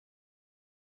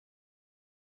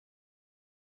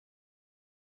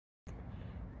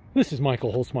This is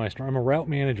Michael Holzmeister. I'm a route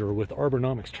manager with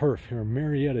Arbor-Nomics Turf here in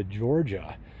Marietta,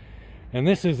 Georgia. And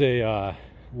this is a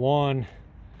lawn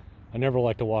I never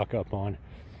like to walk up on.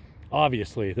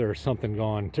 Obviously, there's something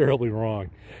gone terribly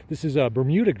wrong. This is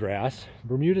Bermuda grass,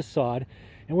 Bermuda sod,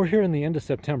 and we're here in the end of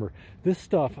September. This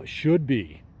stuff should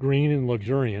be green and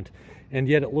luxuriant, and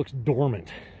yet it looks dormant.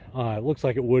 It looks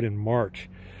like it would in March.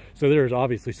 So there's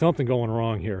obviously something going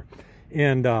wrong here.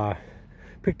 And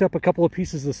picked up a couple of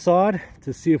pieces of sod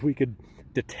to see if we could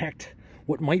detect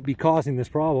what might be causing this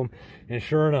problem, and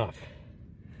sure enough,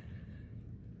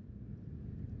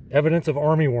 evidence of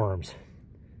armyworms.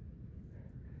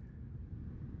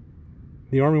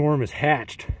 The armyworm is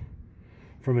hatched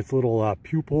from its little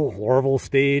pupal larval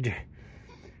stage.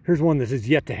 Here's one that is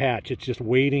yet to hatch. It's just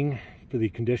waiting for the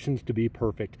conditions to be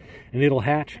perfect, and it'll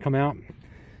hatch, come out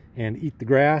and eat the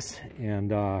grass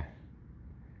and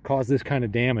cause this kind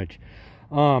of damage.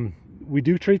 We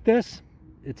do treat this.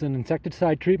 It's an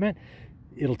insecticide treatment.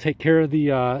 It'll take care of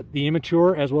the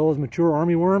immature as well as mature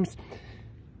armyworms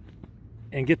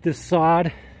and get this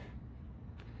sod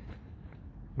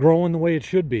growing the way it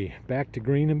should be, back to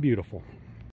green and beautiful.